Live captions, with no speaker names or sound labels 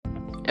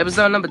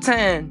Episode number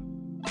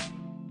 10.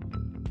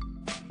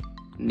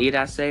 Need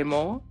I say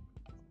more?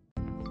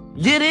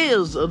 It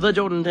is the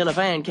Jordan Taylor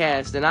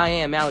Fancast, and I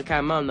am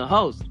Malachi Munn, the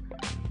host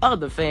of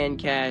the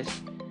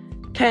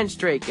Fancast. 10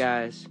 straight,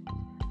 guys.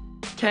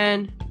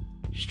 10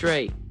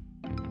 straight.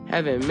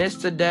 Haven't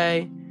missed a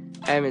day.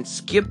 Haven't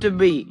skipped a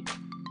beat.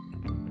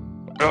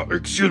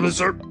 Excuse me,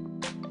 sir.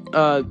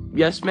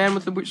 Yes, man,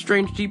 with the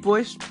strange deep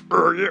voice?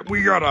 Yeah,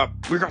 we got a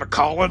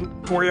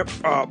call-in for you.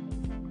 A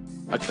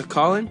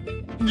call-in?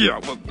 Yeah,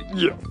 well,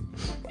 yeah.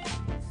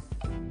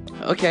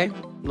 Okay,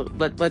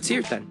 let's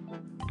hear it then.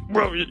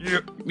 Well,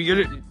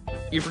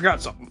 you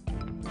forgot something.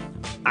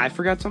 I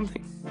forgot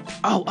something.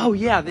 Oh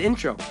yeah, the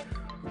intro.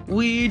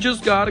 We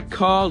just got a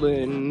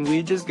call-in.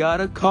 We just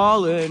got a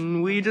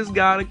call-in. We just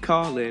got a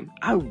call-in.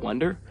 I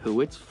wonder who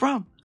it's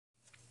from.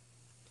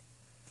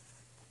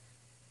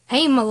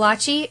 Hey,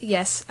 Malachi.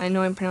 Yes, I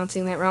know I'm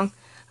pronouncing that wrong.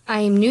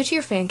 I am new to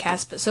your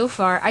Fancast, but so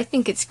far, I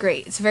think it's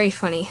great. It's very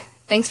funny.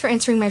 Thanks for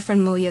answering my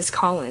friend Malia's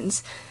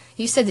call-ins.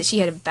 You said that she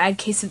had a bad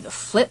case of the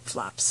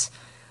flip-flops.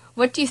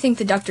 What do you think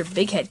the Dr.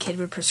 Bighead kid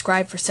would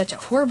prescribe for such a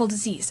horrible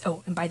disease?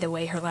 Oh, and by the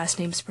way, her last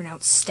name's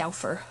pronounced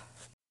Stauffer.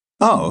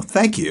 Oh,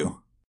 thank you.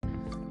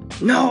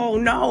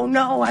 No.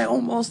 I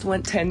almost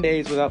went 10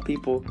 days without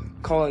people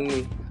calling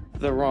me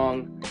the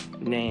wrong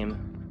name.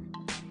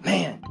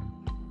 Man,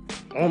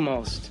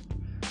 almost.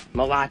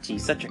 Malachi,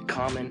 such a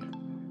common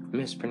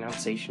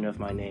mispronunciation of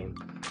my name.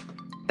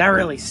 That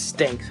really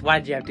stinks.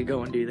 Why'd you have to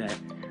go and do that?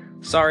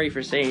 Sorry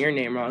for saying your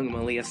name wrong,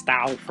 Malia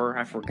Stauffer.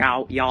 I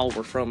forgot y'all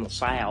were from the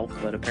South,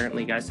 but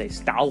apparently you guys say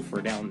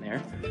Stauffer down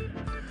there.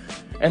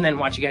 And then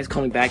watch you guys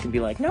call me back and be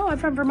like, no, I'm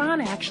from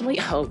Vermont, actually.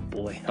 Oh,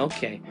 boy.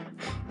 Okay.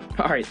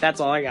 Alright, that's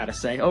all I gotta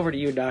say. Over to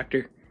you,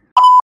 Doctor.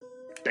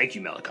 Thank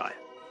you, Malachi.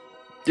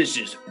 This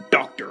is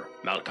Dr.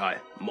 Malachi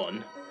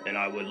Munn, and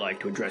I would like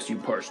to address you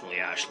personally,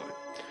 Ashlyn.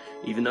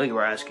 Even though you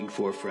are asking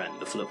for a friend,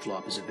 the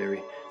flip-flop is a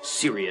very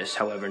serious,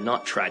 however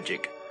not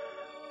tragic,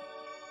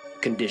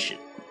 condition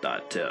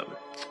that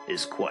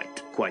is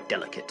quite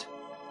delicate.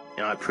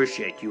 And I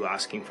appreciate you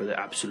asking for the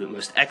absolute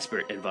most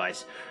expert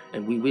advice,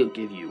 and we will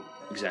give you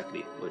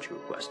exactly what you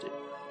requested.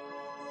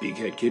 Big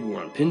head kid,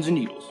 we're on pins and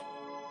needles.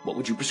 What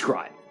would you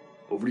prescribe?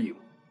 Over to you.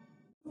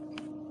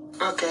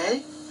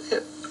 Okay.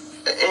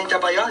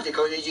 Antibiotic,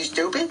 are you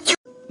stupid?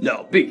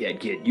 No, big head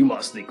kid, you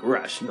must think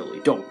rationally.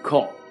 Don't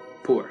call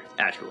poor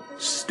Ashla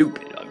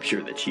stupid. I'm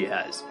sure that she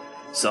has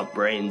some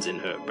brains in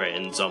her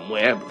brain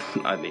somewhere.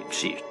 I mean,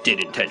 she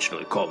did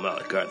intentionally call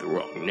Malachi the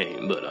wrong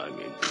name, but I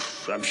mean,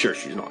 I'm sure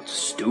she's not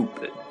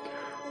stupid.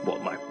 Well,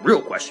 my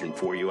real question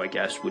for you, I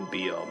guess, would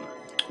be,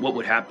 what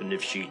would happen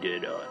if she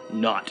did,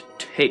 not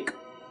take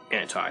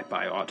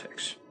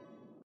antibiotics?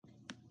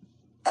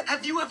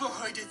 Have you ever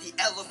heard of the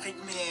Elephant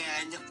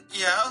Man?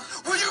 Yeah?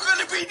 Well, you're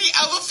gonna be the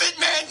Elephant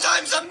Man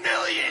times a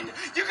million!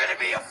 You're gonna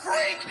be a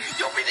freak!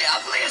 You'll be the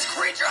ugliest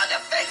creature on the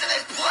face of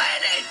this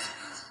planet!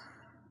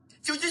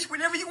 So just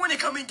whenever you want to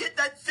come and get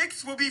that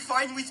fix will be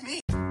fine with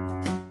me.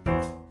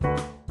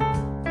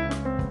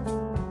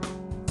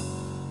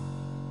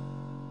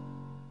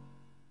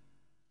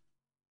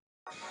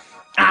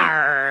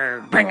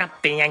 Arr, bring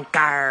up the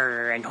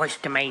anchor and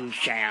hoist the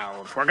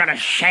mainsails. We're gonna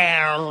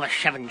sail the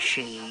seven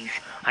seas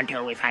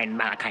until we find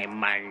Malachi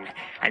Munn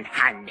and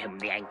hand him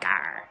the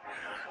anchor.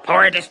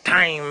 For it is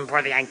time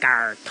for the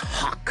anchor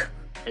talk.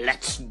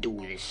 Let's do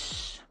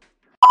this.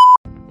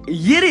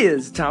 It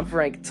is time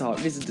for Anchor Talk.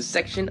 This is the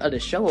section of the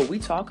show where we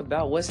talk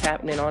about what's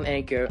happening on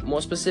Anchor,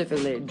 more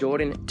specifically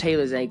Jordan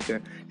Taylor's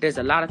Anchor. There's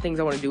a lot of things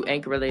I want to do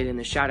Anchor related in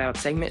the shout out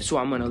segment, so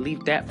I'm going to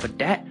leave that for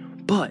that.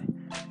 But,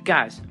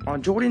 guys,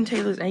 on Jordan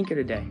Taylor's Anchor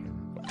today,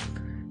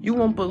 you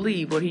won't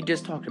believe what he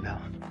just talked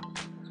about.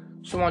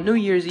 So on New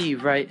Year's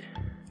Eve, right,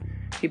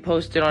 he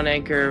posted on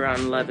Anchor around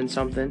 11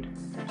 something,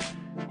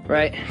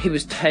 right? He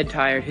was dead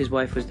tired. His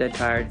wife was dead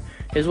tired.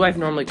 His wife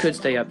normally could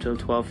stay up till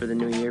 12 for the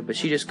new year, but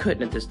she just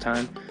couldn't at this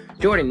time.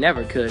 Jordan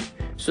never could,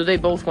 so they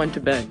both went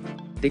to bed.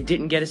 They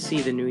didn't get to see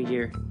the new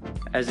year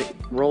as it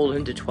rolled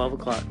into 12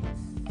 o'clock.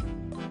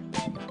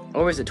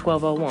 Or is it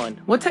 12:01?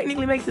 What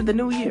technically makes it the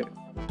new year?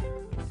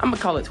 I'm gonna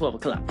call it 12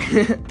 o'clock.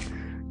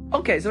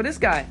 Okay, so this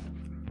guy,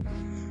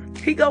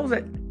 he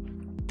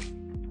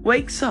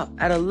wakes up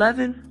at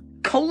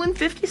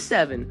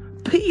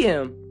 11:57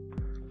 p.m.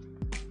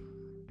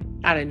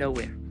 out of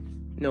nowhere.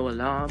 No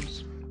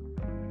alarms.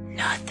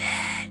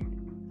 Nothing.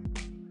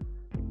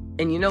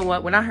 And you know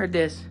what? When I heard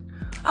this,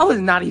 I was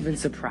not even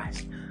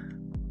surprised.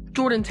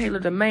 Jordan Taylor,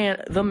 the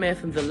man, the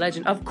myth, and the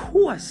legend, of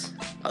course,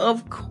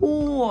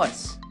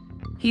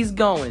 he's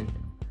going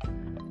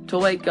to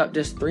wake up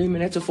just 3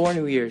 minutes before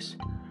New Year's.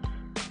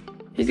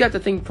 He's got the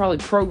thing probably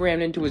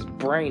programmed into his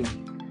brain.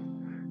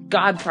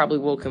 God probably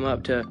woke him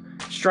up to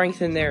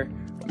strengthen their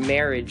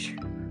marriage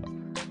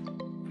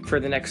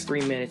for the next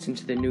 3 minutes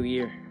into the new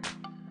year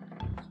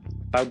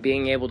by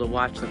being able to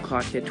watch the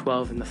clock hit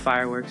 12 and the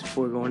fireworks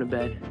before going to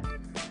bed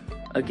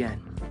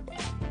again.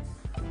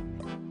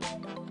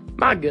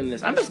 My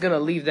goodness, I'm just gonna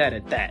leave that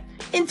at that.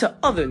 Into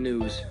other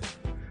news.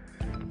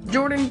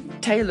 Jordan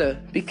Taylor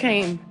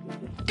became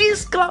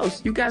this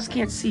close. You guys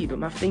can't see, but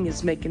my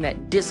finger's making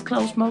that this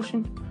close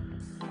motion.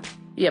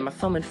 Yeah, my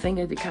thumb and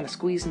finger, they kind of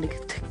squeezing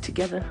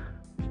together.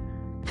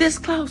 This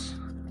close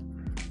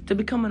to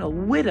becoming a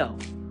widow.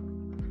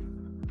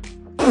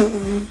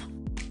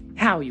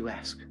 How, you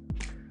ask?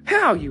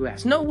 How, you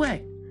ask? No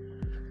way.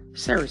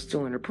 Sarah's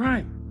still in her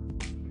prime.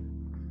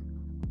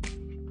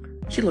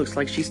 She looks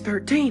like she's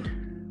 13.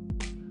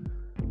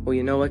 Well,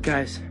 you know what,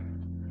 guys?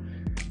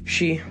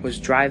 She was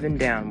driving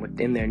down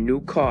within their new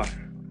car,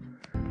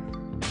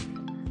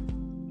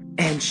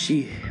 and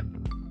she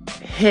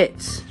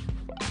hits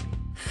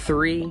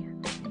 3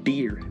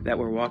 deer that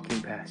were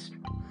walking past.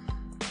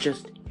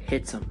 Just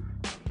hits them.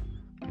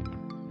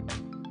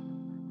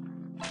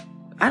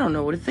 I don't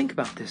know what to think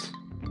about this.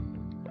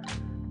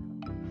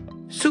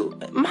 So,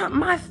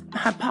 my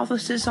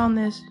hypothesis on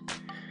this,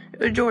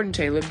 Jordan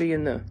Taylor,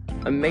 being the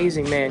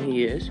amazing man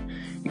he is,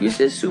 used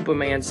his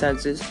Superman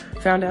senses,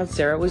 found out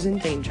Sarah was in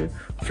danger,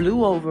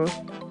 flew over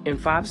in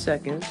 5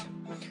 seconds,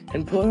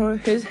 and put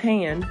his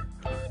hand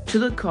to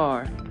the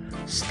car,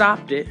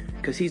 stopped it,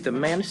 because he's the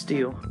man of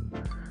steel,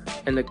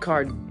 and the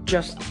car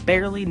just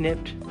barely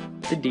nipped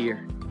the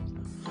deer.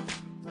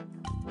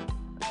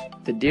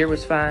 The deer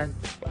was fine,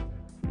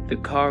 the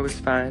car was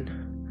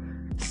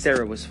fine,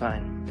 Sarah was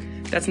fine.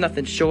 That's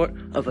nothing short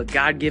of a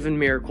God-given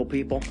miracle,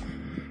 people.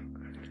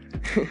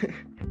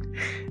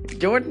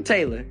 Jordan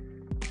Taylor.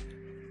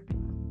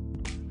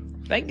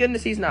 Thank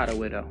goodness he's not a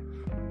widow.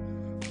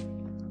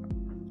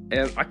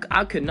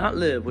 I could not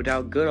live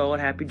without good old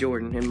Happy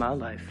Jordan in my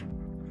life.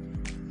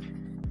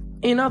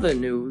 In other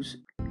news,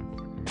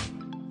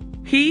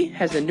 he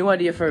has a new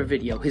idea for a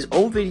video. His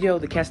old video,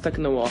 The Cat Stuck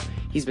in the Wall,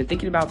 he's been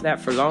thinking about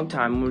that for a long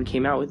time. When he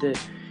came out with it,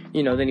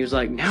 then he was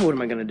like, now what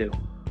am I going to do?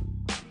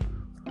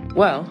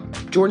 Well,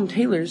 Jordan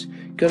Taylor's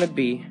going to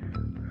be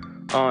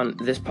on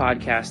this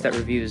podcast that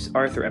reviews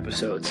Arthur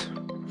episodes.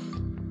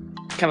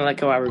 Kind of like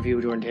how I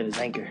review Jordan Taylor's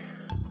Anchor,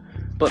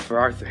 but for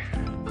Arthur.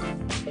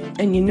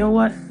 And you know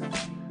what?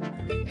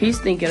 He's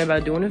thinking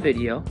about doing a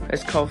video.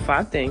 It's called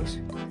 5 Things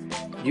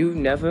You've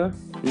Never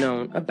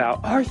Known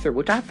About Arthur,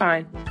 which I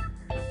find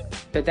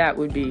that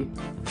would be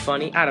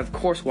funny. I'd of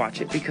course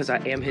watch it because I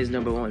am his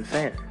 #1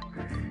 fan.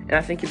 And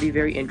I think it'd be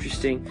very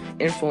interesting,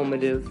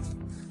 informative,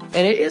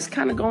 and it is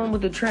kind of going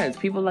with the trends.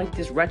 People like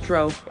this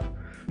retro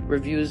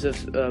reviews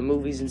of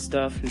movies and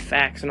stuff and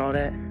facts and all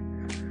that.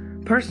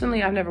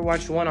 Personally, I've never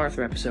watched one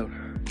Arthur episode.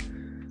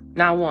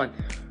 Not one.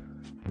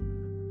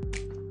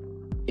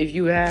 If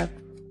you have,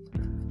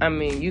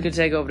 you can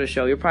take over the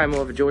show. You're probably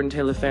more of a Jordan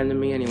Taylor fan than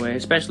me anyway,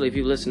 especially if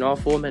you listen to all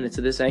 4 minutes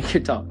of this Anchor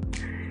talk.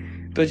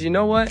 But you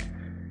know what?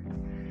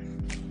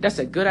 That's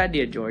a good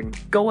idea, Jordan.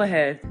 Go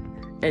ahead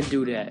and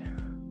do that.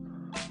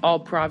 All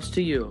props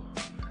to you.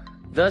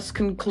 Thus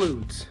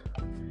concludes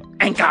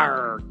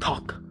Anchor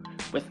Talk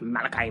with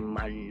Malachi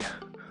Munn.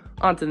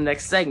 On to the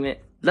next segment.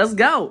 Let's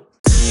go!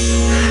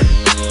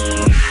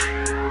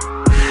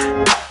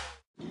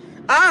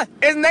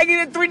 It's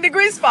 -3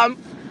 degrees, fam.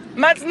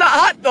 Man's not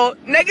hot though.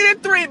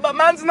 -3, but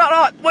man's not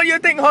hot. What do you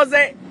think,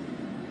 Jose?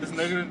 It's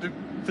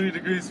 -3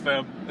 degrees,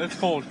 fam. It's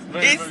cold.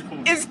 Very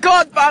cold. It's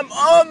cold, fam.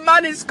 Oh,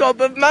 man, it's cold,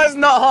 but man's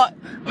not hot.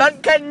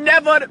 Man can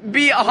never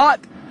be hot.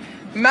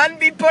 Man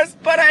be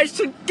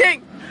perspiration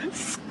king.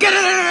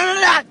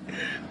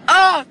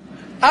 Oh,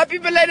 happy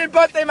belated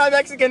birthday, my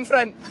Mexican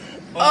friend.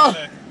 Oh,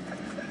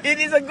 it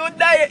is a good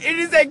day. It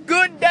is a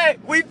good day.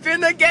 We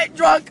finna get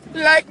drunk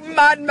like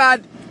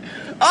mad.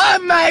 Oh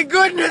my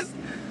goodness.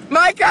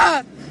 My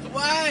God.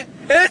 Why?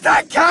 It's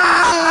a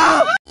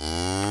cow.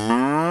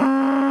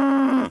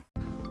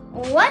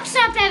 What's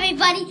up,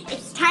 everybody?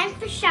 It's time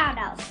for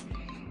shoutouts.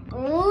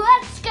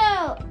 Let's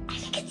go. I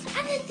think it's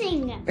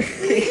everything.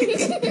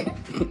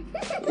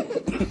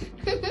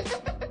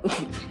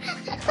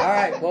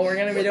 Alright, well, we're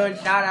gonna be doing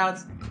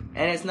shoutouts,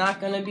 and it's not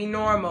gonna be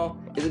normal.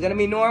 Is it gonna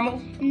be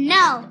normal?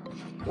 No.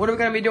 What are we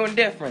gonna be doing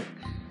different?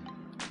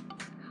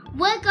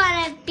 We're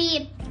gonna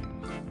be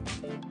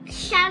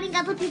shouting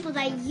out the people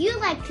that you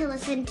like to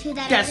listen to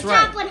that That's are in the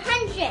right. top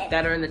 100.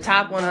 That are in the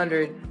top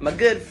 100, my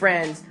good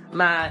friends,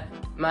 my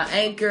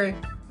anchor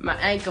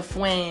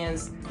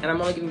friends, and I'm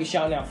only gonna be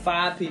shouting out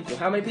 5 people.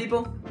 How many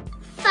people?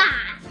 5.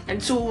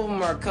 And 2 of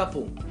them are a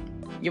couple.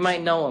 You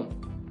might know them.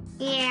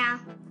 Yeah.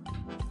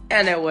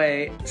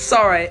 Anyway,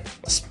 sorry,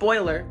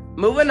 spoiler.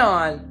 Moving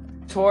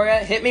on. Toria,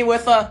 hit me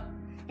with a...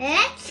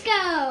 Let's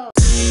go.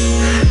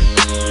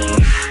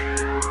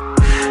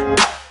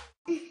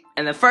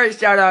 And the first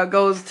shout out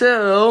goes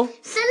to...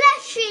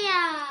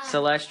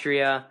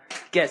 Celestria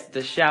gets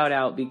the shout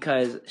out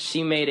because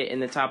she made it in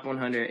the top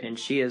 100 and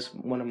she is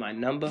one of my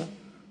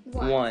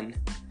 #1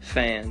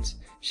 fans.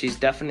 She's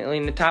definitely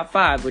in the top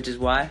 5, which is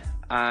why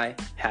I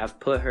have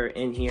put her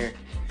in here.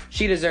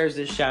 She deserves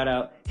this shout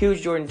out.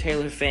 Huge Jordan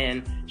Taylor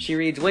fan. She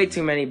reads way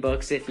too many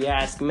books if you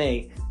ask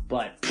me,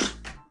 but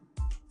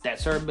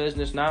that's her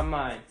business, not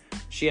mine.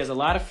 She has a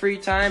lot of free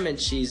time and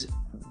she's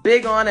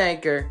big on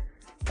Anchor,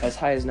 as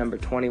high as number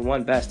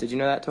 21 best. Did you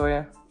know that,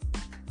 Toya?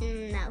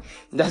 No.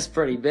 That's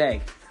pretty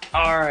big.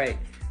 Alright.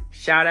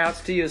 Shout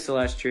outs to you,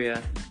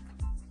 Celestria.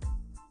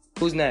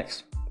 Who's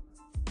next?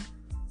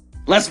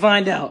 Let's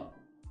find out.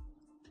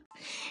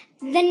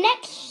 The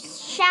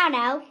next shout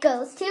out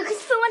goes to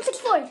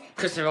Christopher164.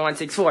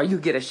 Christopher164, you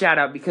get a shout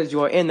out because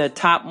you are in the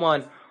top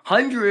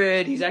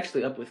 100. He's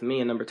actually up with me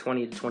in number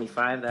 20 to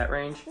 25, that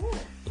range.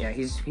 Yeah,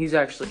 he's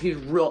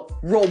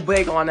real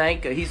big on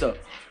Anchor. He's a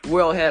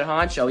real head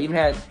honcho.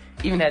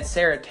 Even had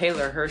Sarah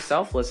Taylor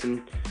herself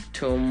listen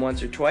to him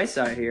once or twice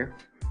out here.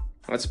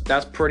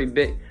 That's pretty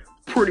big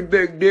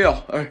deal.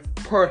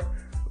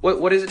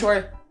 What is it,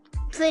 Tori?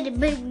 Pretty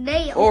big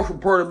deal. Oh,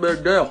 pretty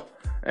big deal.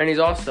 And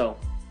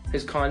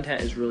his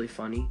content is really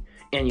funny,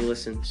 and he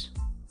listens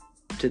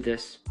to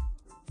this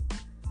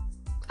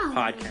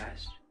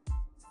podcast.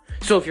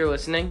 So if you're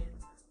listening,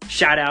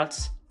 shout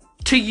outs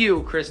to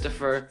you,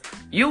 Christopher.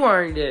 You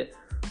earned it.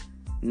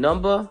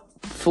 Number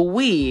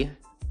Fwee.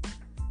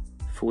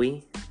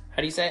 How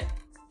do you say it?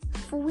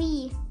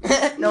 Fwee.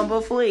 Number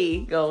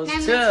Fwee goes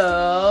Number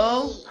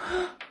to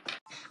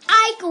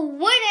Ike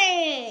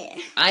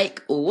Woodard.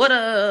 Ike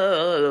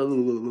Woodard.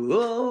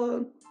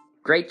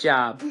 Great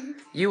job.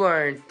 You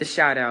earned the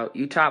shout out.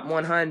 You top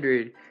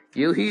 100.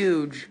 You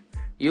huge.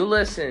 You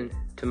listen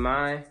to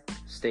my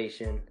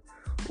station.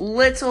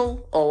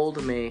 Little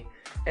old me.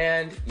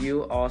 And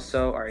you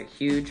also are a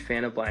huge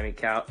fan of Blimey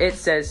Cow. It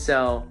says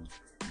so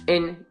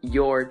in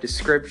your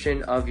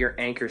description of your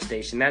Anchor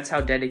station. That's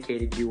how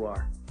dedicated you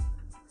are.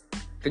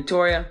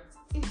 Victoria,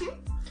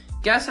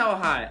 guess how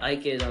high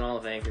Ike is on all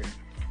of Anchor?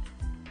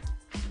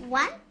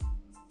 What?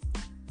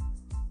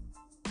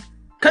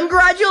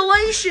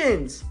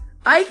 Congratulations!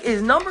 Ike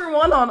is number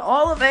 1 on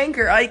all of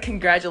Anchor. Ike,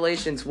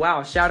 congratulations.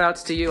 Wow, shout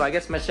outs to you. I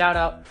guess my shout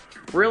out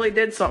really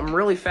did something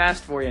really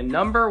fast for you.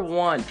 Number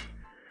 1.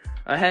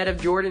 Ahead of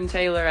Jordan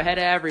Taylor, ahead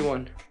of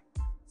everyone.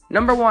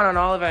 Number 1 on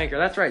all of Anchor.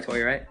 That's right,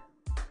 Toy, right?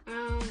 I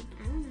don't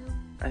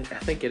know. I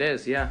think it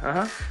is, yeah.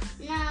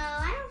 No,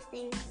 I don't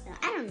think so.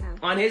 I don't know.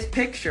 On his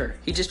picture.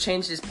 He just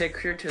changed his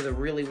picture to the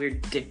really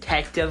weird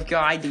detective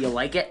guy. Do you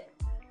like it?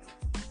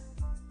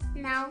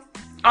 No.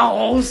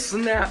 Oh,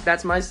 snap.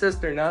 That's my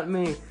sister, not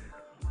me.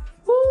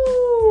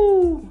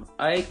 Woo!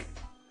 Ike.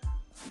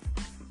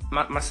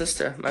 My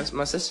sister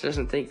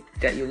doesn't think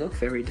that you look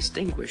very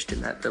distinguished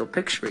in that little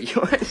picture of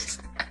yours.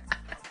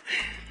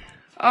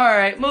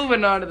 Alright,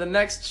 moving on to the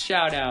next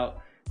shout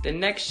out. The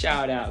next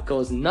shout out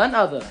goes none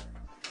other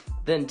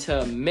than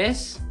to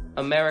Miss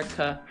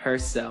America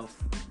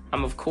herself.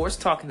 I'm of course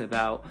talking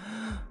about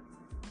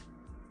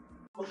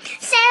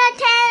Sarah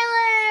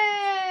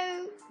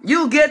Taylor!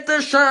 You get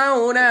the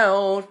shout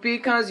out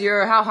because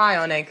you're how high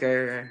on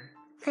Anchor?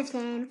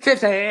 15.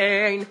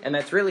 15! And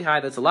that's really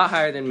high. That's a lot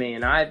higher than me.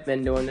 And I've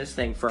been doing this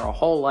thing for a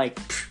whole,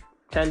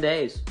 10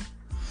 days.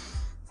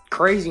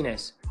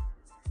 Craziness.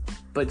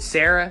 But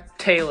Sarah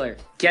Taylor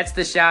gets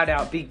the shout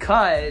out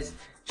because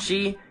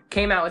she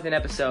came out with an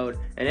episode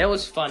and it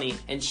was funny.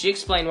 And she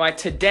explained why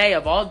today,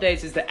 of all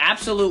days, is the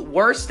absolute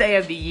worst day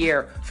of the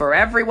year for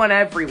everyone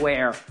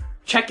everywhere.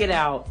 Check it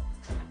out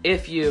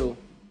if you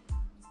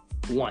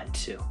want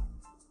to.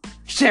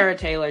 Sarah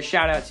Taylor,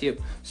 shout out to you.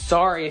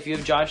 Sorry if you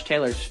have Josh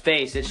Taylor's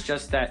face. It's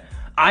just that,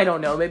 I don't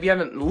know, maybe you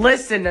haven't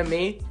listened to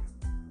me.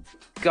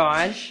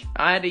 Gosh,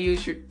 I had to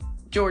use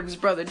Jordan's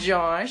brother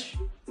Josh.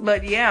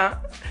 But yeah,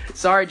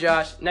 sorry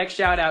Josh. Next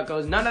shout out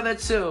goes none other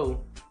to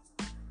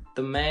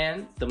the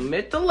man, the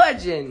myth, the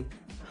legend.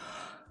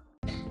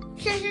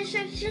 Shout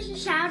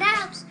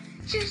outs.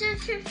 Shout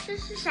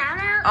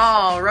outs.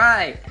 All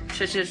right.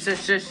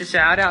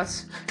 Shout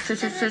outs.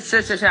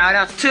 Shout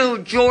outs to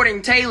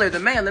Jordan Taylor, the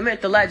man, the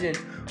myth, the legend.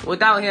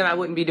 Without him, I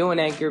wouldn't be doing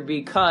Anchor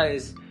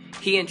because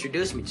he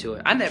introduced me to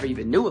it. I never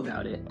even knew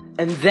about it.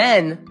 And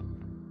then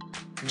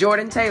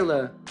Jordan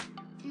Taylor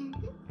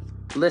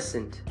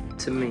listened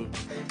to me.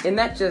 And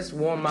that just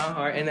warmed my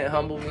heart and it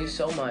humbled me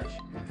so much.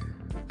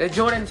 That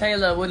Jordan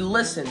Taylor would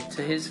listen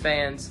to his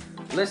fans,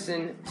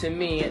 listen to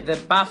me, the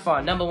by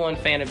far #1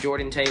 fan of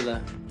Jordan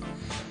Taylor.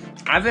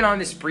 I've been on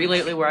this spree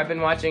lately where I've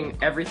been watching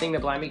everything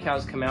that Blimey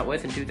Cows come out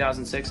with in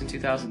 2006 and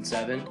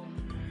 2007.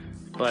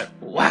 But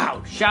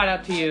wow, shout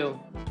out to you,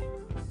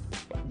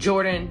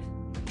 Jordan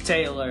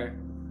Taylor.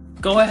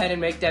 Go ahead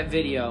and make that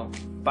video.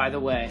 By the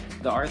way,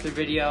 the Arthur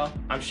video,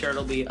 I'm sure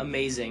it'll be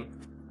amazing.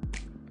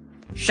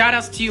 Shout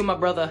outs to you, my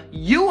brother.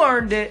 You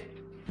earned it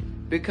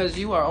because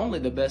you are only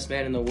the best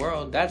man in the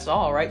world. That's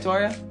all, right,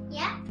 Toria?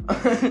 Yeah.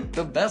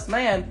 The best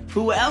man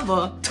who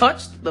ever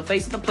touched the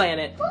face of the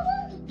planet.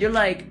 You're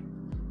like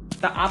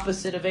the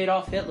opposite of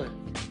Adolf Hitler,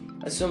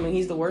 assuming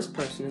he's the worst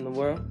person in the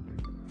world.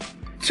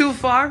 Too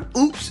far?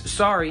 Oops,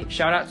 sorry.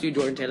 Shout out to you,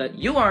 Jordan Taylor.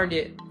 You earned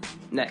it.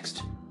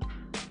 Next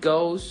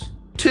goes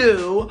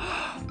to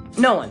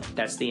no one.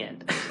 That's the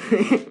end.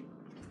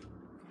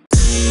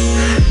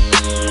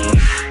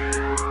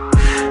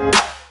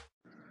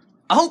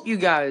 I hope you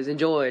guys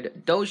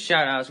enjoyed those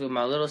shout outs with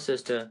my little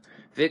sister,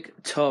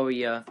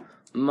 Victoria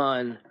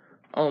Munn.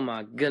 Oh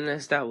my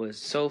goodness, that was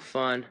so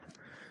fun.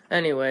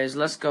 Anyways,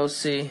 let's go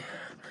see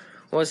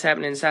what's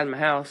happening inside my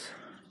house.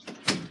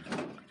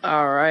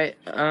 Alright,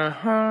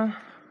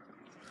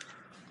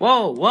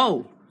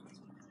 Whoa.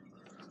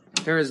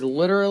 There is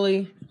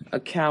literally a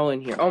cow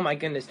in here. Oh my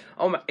goodness.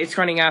 Oh my, it's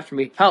running after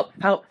me. Help,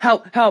 help,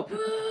 help, help.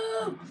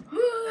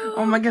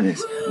 Oh my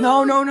goodness.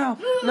 No, no, no,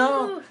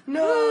 no,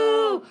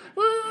 no.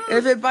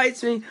 If it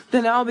bites me,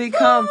 then I'll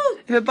become,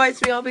 if it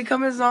bites me, I'll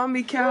become a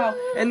zombie cow.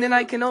 And then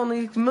I can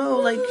only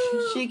moo like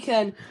she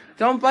can.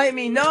 Don't bite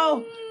me.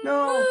 No,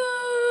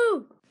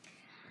 no.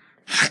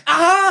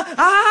 Ah,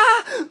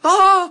 ah,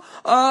 oh,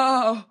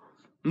 oh.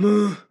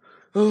 Moo.